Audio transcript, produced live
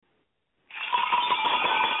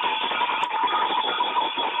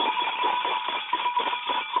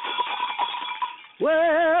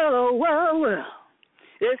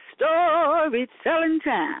storytelling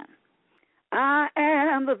time. I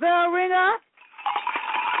am the bell ringer.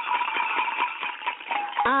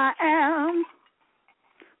 I am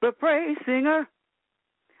the praise singer.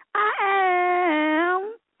 I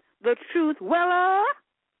am the truth weller.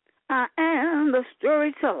 I am the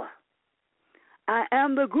storyteller. I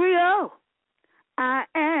am the Griot. I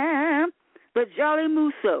am the Jolly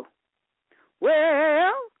Russo.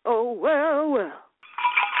 Well, oh, well, well.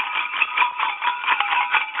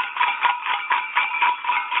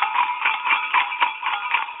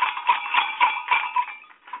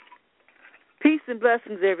 Peace and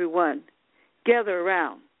blessings, everyone. Gather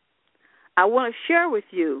around. I want to share with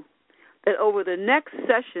you that over the next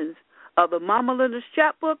sessions of the Mama Linda's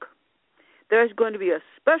Chapbook, there's going to be a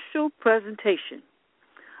special presentation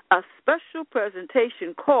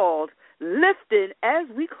called Lifted as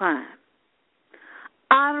We Climb,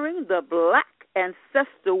 honoring the Black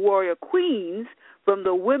Ancestor Warrior Queens from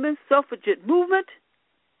the women's suffragist movement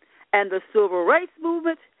and the civil rights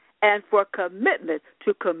movement, and for commitment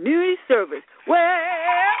to community service. Well.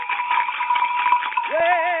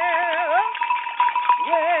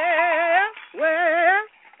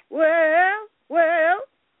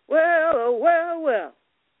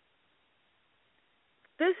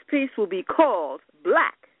 This piece will be called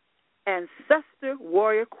Black Ancestor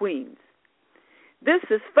Warrior Queens. This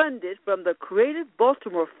is funded from the Creative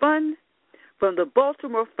Baltimore Fund, from the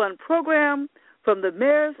Baltimore Fund Program, from the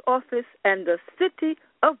Mayor's Office, and the City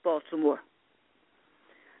of Baltimore.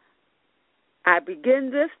 I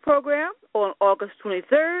begin this program on August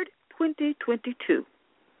 23rd, 2022.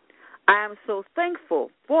 I am so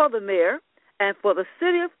thankful for the Mayor and for the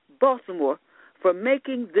City of Baltimore for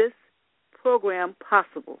making this program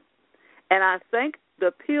possible. And I thank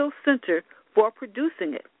the Peale Center for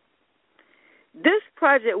producing it. This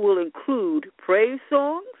project will include praise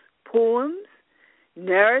songs, poems,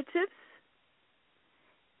 narratives,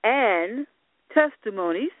 and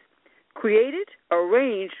testimonies created,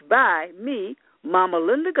 arranged by me, Mama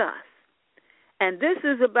Linda Goss. And this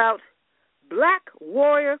is about Black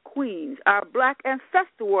Warrior Queens, our Black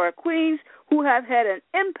Ancestor Warrior Queens, who have had an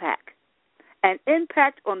impact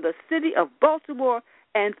on the city of Baltimore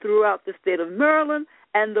and throughout the state of Maryland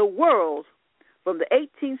and the world from the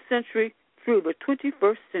 18th century through the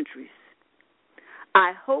 21st centuries.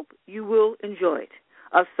 I hope you will enjoy it.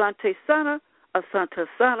 Asante Sana, Asante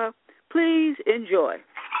Sana, please enjoy.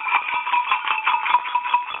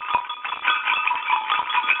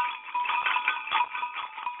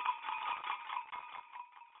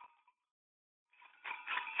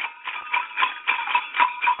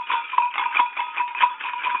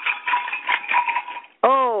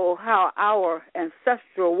 Oh, how our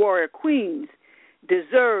ancestral warrior queens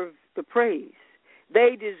deserve the praise.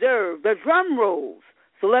 They deserve the drum rolls,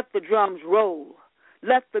 so let the drums roll.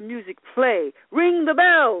 Let the music play. Ring the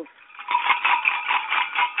bells.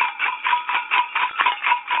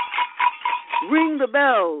 Ring the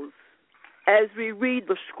bells as we read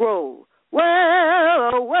the scroll.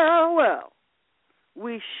 Well, well, well,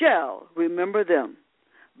 we shall remember them.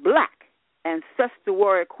 Black Ancestor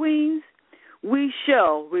Warrior Queens, we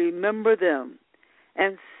shall remember them.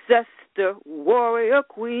 Ancestor Warrior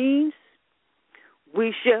Queens,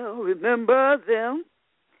 we shall remember them.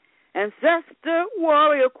 Ancestor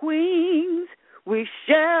Warrior Queens, we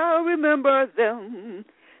shall remember them.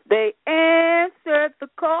 They answered the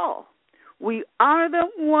call. We honor them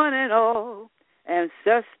one and all.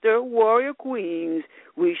 Ancestor Warrior Queens,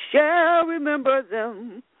 we shall remember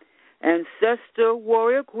them. Ancestor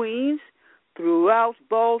Warrior Queens throughout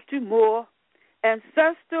Baltimore.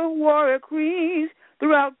 Ancestor Warrior Queens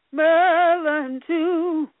throughout Maryland,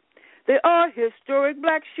 too. They are historic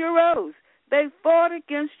Black Sheroes. They fought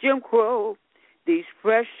against Jim Crow. These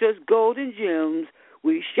precious golden gems,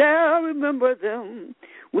 we shall remember them.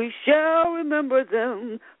 We shall remember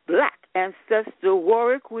them. Black Ancestor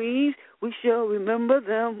Warrior Queens, we shall remember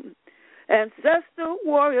them. Ancestor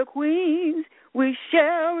Warrior Queens, we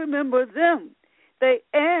shall remember them. They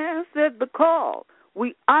answered the call.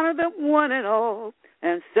 We honor them one and all.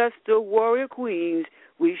 Ancestor Warrior Queens,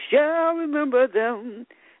 we shall remember them.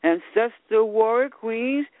 Ancestor Warrior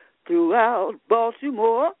Queens throughout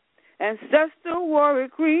Baltimore. Ancestor Warrior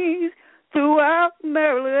Queens throughout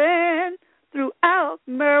Maryland. Throughout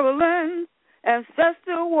Maryland.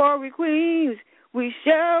 Ancestor Warrior Queens, we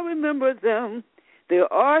shall remember them. They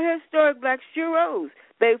are historic Black Sheroes.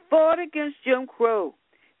 They fought against Jim Crow.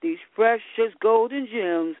 These precious golden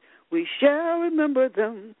gems, we shall remember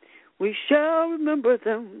them. We shall remember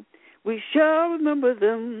them. We shall remember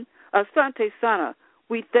them. Asante Sana,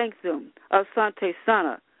 we thank them. Asante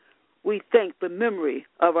Sana, we thank the memory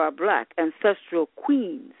of our Black Ancestral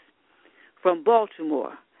Queens from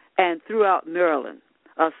Baltimore and throughout Maryland.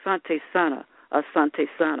 Asante Sana, Asante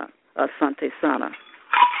Sana, Asante Sana.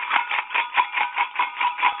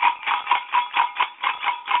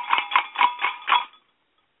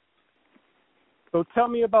 So tell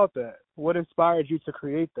me about that. What inspired you to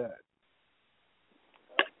create that?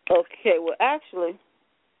 Okay, well, actually,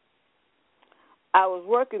 I was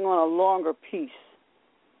working on a longer piece,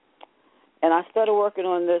 and I started working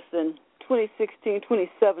on this in 2016,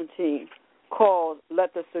 2017, called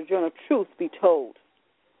Let the Sojourner Truth Be Told.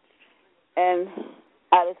 And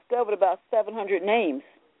I discovered about 700 names.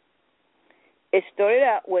 It started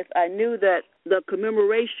out with, I knew that the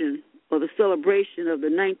commemoration or the celebration of the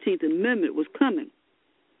 19th Amendment was coming.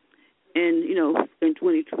 And, in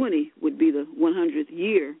 2020 would be the 100th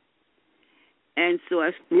year. And so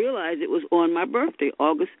I realized it was on my birthday,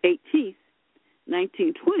 August 18th,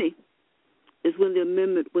 1920, is when the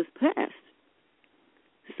amendment was passed.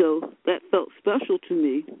 So that felt special to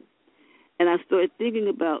me. And I started thinking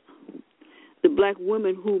about the black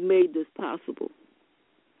women who made this possible.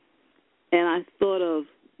 And I thought of,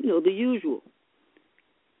 the usual.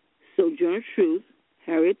 Sojourner Truth,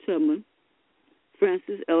 Harriet Tubman,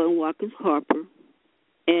 Frances Ellen Watkins Harper,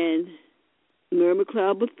 and Mary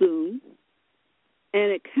McLeod Bethune,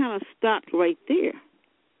 and it kind of stopped right there.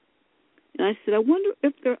 And I said, I wonder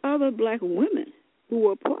if there are other black women who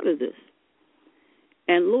were a part of this.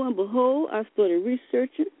 And lo and behold, I started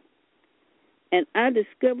researching, and I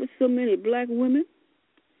discovered so many black women,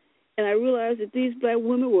 and I realized that these black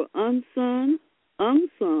women were unsung,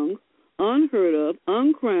 unheard of,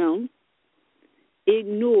 uncrowned,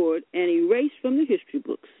 ignored, and erased from the history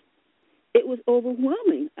books. It was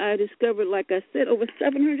overwhelming. I discovered, like I said, over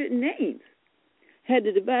 700 names. Had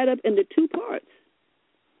to divide up into two parts.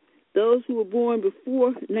 Those who were born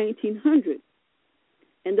before 1900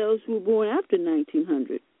 and those who were born after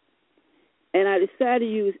 1900. And I decided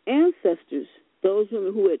to use ancestors, those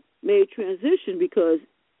women who had made transition, because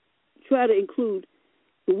try to include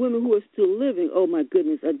the women who are still living. Oh, my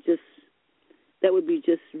goodness, that would be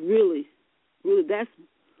just really, that's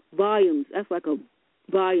volumes. That's like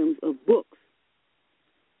volumes of books.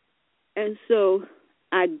 And so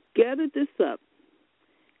I gathered this up,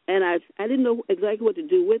 and I didn't know exactly what to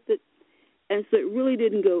do with it, and so it really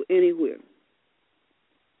didn't go anywhere.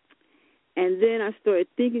 And then I started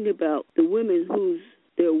thinking about the women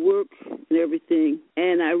their work and everything,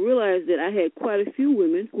 and I realized that I had quite a few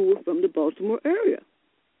women who were from the Baltimore area.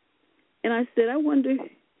 And I said, I wonder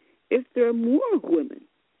if there are more women.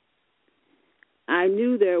 I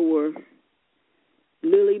knew there were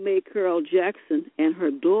Lily Mae Carroll Jackson and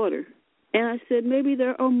her daughter, and I said maybe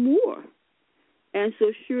there are more. And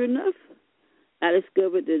so sure enough, I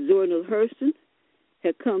discovered that Zora Neale Hurston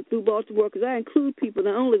had come through Baltimore, because I include people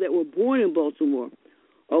not only that were born in Baltimore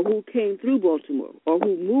or who came through Baltimore or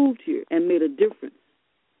who moved here and made a difference.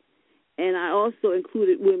 And I also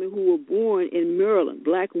included women who were born in Maryland,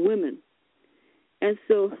 black women. And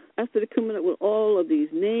so I started coming up with all of these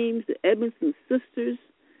names, the Edmondson sisters,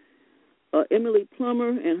 Emily Plummer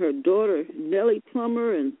and her daughter Nellie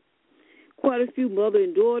Plummer, and quite a few mother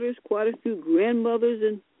and daughters, quite a few grandmothers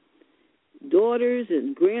and daughters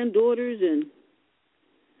and granddaughters, and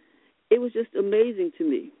it was just amazing to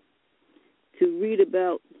me to read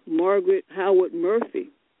about Margaret Howard Murphy,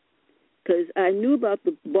 because I knew about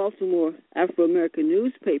the Baltimore Afro-American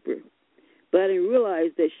newspaper, but I didn't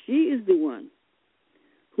realize that she is the one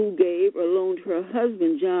who gave or loaned her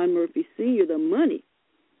husband, John Murphy Sr., the money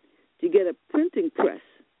to get a printing press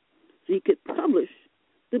so he could publish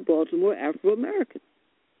the Baltimore Afro-American.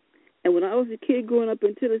 And when I was a kid growing up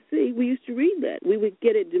in Tennessee, we used to read that. We would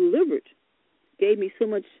get it delivered. It gave me so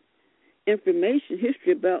much information,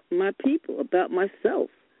 history about my people, about myself.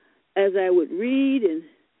 As I would read, and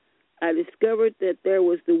I discovered that there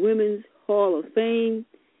was the Women's Hall of Fame,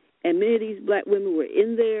 and many of these black women were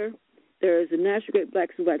in there. There is the National Great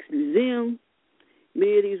Blacks and Blacks Museum.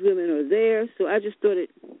 Many of these women are there. So I just started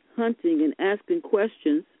hunting and asking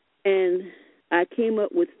questions, and I came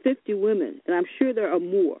up with 50 women, and I'm sure there are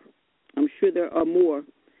more. And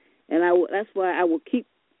that's why I will keep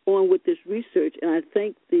on with this research, and I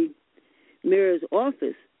thank the mayor's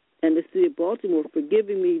office and the City of Baltimore for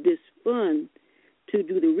giving me this fund to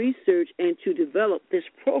do the research and to develop this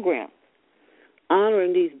program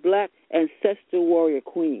honoring these Black Ancestor Warrior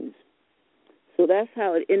Queens. So that's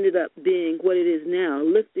how it ended up being what it is now,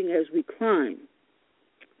 Lifting as We Climb,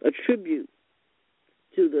 a tribute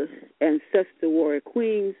to the Ancestor Warrior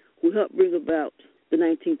Queens who helped bring about the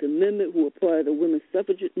 19th Amendment, who were part of the women's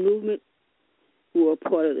suffrage movement, who were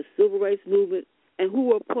part of the civil rights movement, and who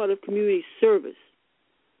were part of community service.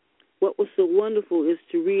 what was so wonderful is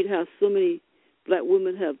to read how so many black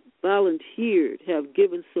women have volunteered, have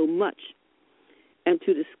given so much, and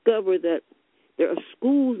to discover that there are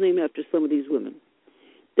schools named after some of these women.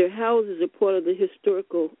 Their houses are part of the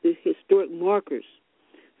historic markers,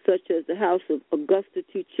 such as the house of Augusta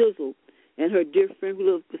T. Chisel and her dear friend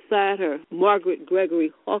who lived beside her, Margaret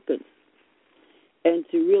Gregory Hawkins, and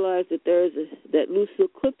to realize that that Lucille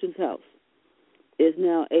Clifton's house is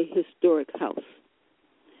now a historic house.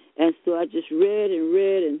 And so I just read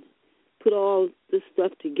and put all this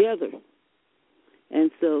stuff together.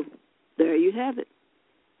 And so there you have it.